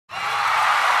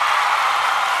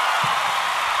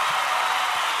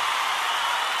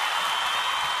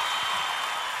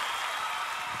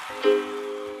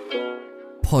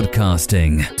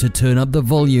podcasting to turn up the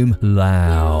volume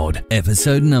loud.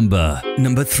 Episode number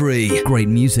 3. Great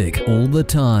music all the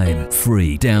time.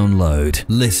 Free download.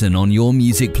 Listen on your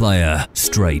music player,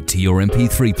 straight to your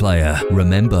MP3 player.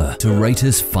 Remember to rate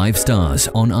us 5 stars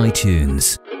on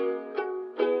iTunes.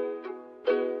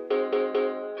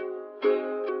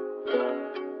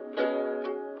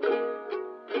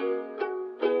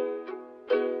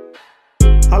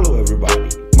 Hello everybody,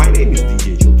 my name is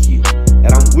DJ Joe Q,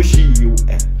 and I'm wishing you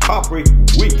a heartbreak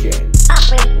weekend.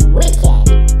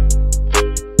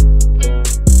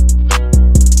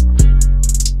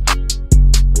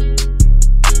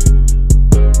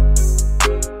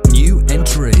 New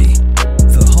entry,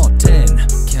 the Hot 10,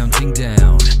 counting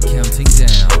down.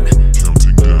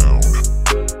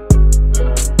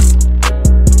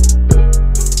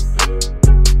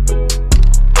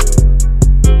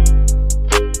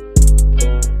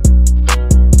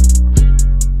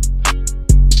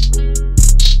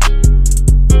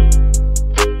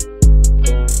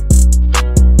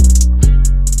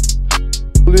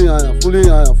 Fully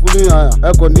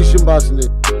air condition basket.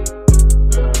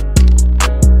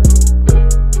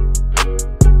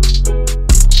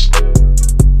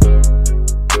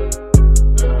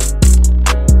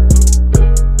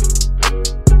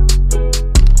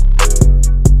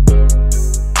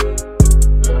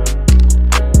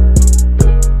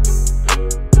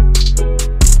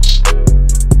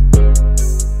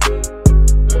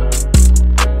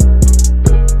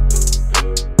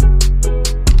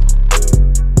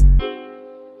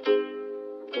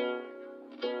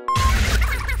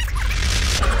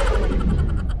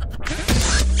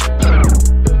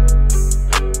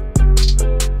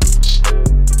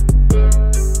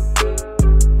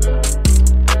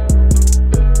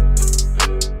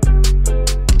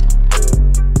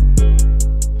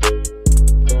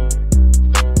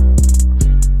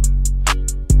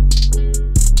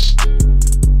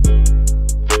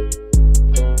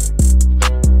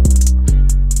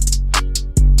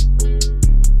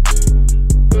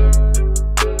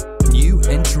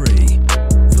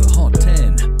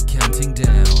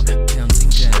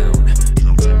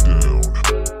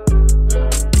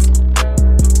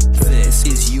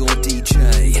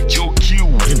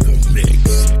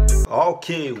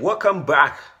 Okay, welcome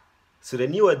back to the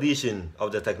new edition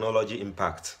of the Technology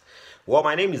Impact. Well,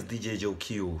 my name is DJ Joe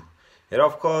Q, and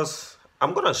of course,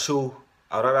 I'm gonna show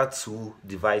another 2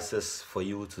 devices for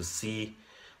you to see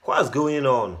what's going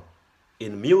on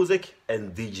in music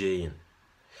and DJing.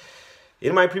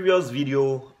 In my previous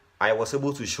video, I was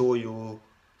able to show you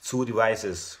 2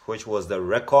 devices, which was the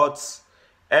records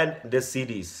and the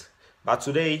CDs. But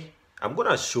today, I'm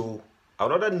gonna show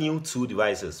another new 2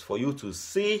 devices for you to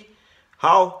see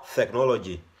how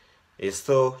technology is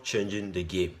still changing the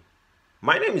game.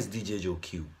 My name is DJ Joe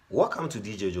Q. Welcome to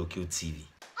DJ Joe Q TV.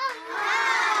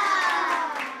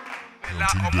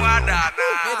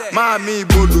 Mami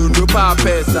bodondo pa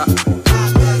pesa.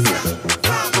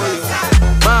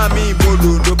 Mami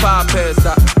bodondo pa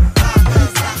pesa.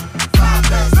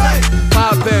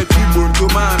 Pape chibondo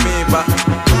mami ba.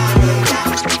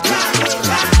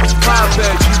 Pape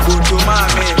chibondo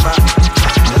mami ba.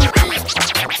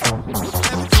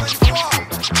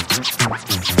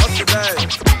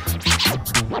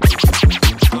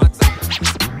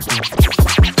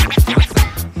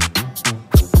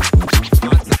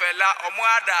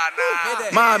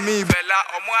 Mami fella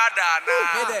omuadana.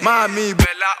 Mami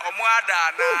fella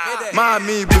omuadana.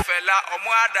 Mami fella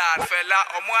omuadana. Fella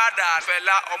omuadana.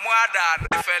 Fella omuadana.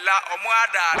 Fella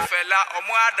omuadana. Fella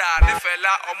omuadana.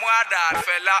 Fella omuadana.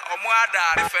 Fella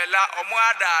omuadana. Fella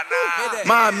omuadana.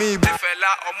 Mami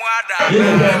fella omuadana.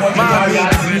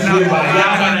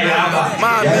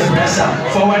 Mami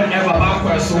forward ever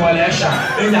backwards so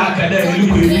in academic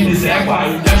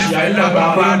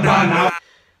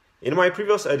In my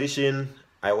previous edition,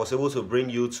 I was able to bring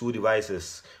you 2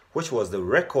 devices, which was the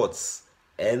records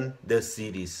and the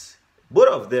CDs. Both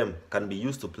of them can be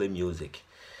used to play music.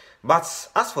 But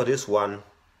as for this one,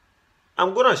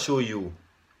 I'm gonna show you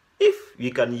if we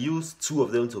can use 2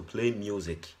 of them to play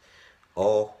music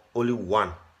or only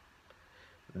one.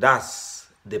 That's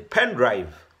the pen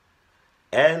drive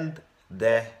and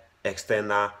the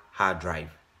external hard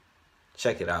drive.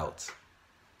 Check it out.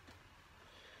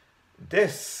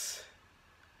 This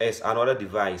is another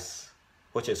device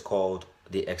which is called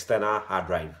the external hard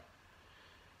drive.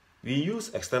 We use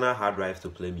external hard drives to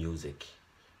play music.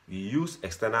 We use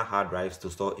external hard drives to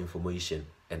store information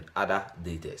and other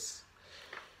data.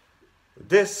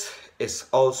 This is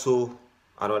also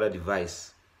another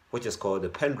device which is called the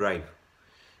pen drive.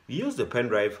 We use the pen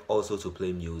drive also to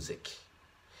play music.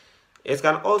 It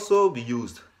can also be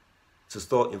used to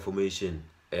store information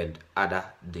and other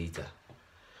data.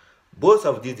 Both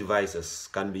of these devices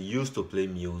can be used to play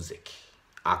music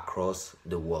across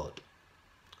the world.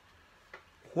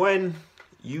 When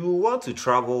you want to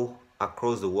travel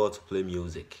across the world to play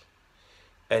music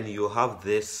and you have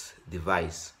this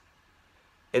device,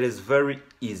 it is very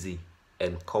easy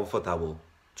and comfortable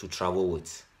to travel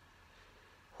with,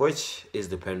 which is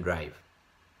the pen drive.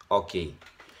 Okay,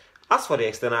 as for the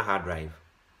external hard drive,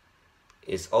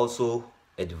 it's also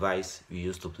a device we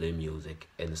use to play music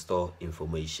and store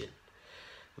information.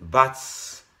 But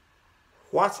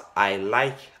what I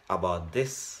like about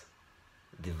this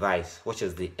device, which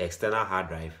is the external hard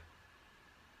drive,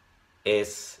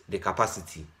 is the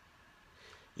capacity.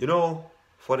 You know,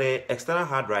 for the external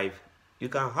hard drive, you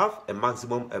can have a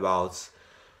maximum about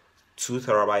 2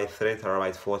 terabytes, 3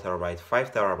 terabytes, 4 terabytes,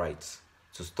 5 terabytes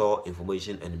to store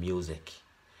information and music.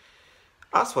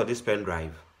 As for this pen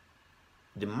drive,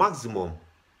 the maximum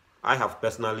I have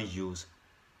personally used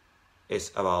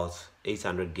is about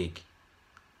 800 gig,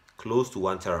 close to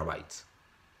 1 terabyte.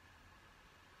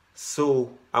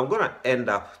 So I'm gonna end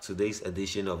up today's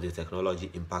edition of the Technology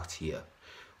Impact here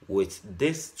with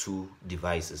these two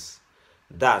devices.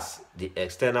 That's the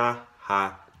external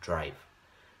hard drive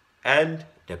and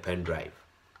the pen drive.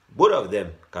 Both of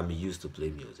them can be used to play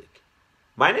music.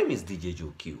 My name is DJ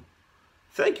Joe Q.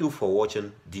 Thank you for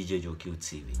watching DJ Joe Q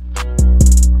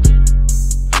TV.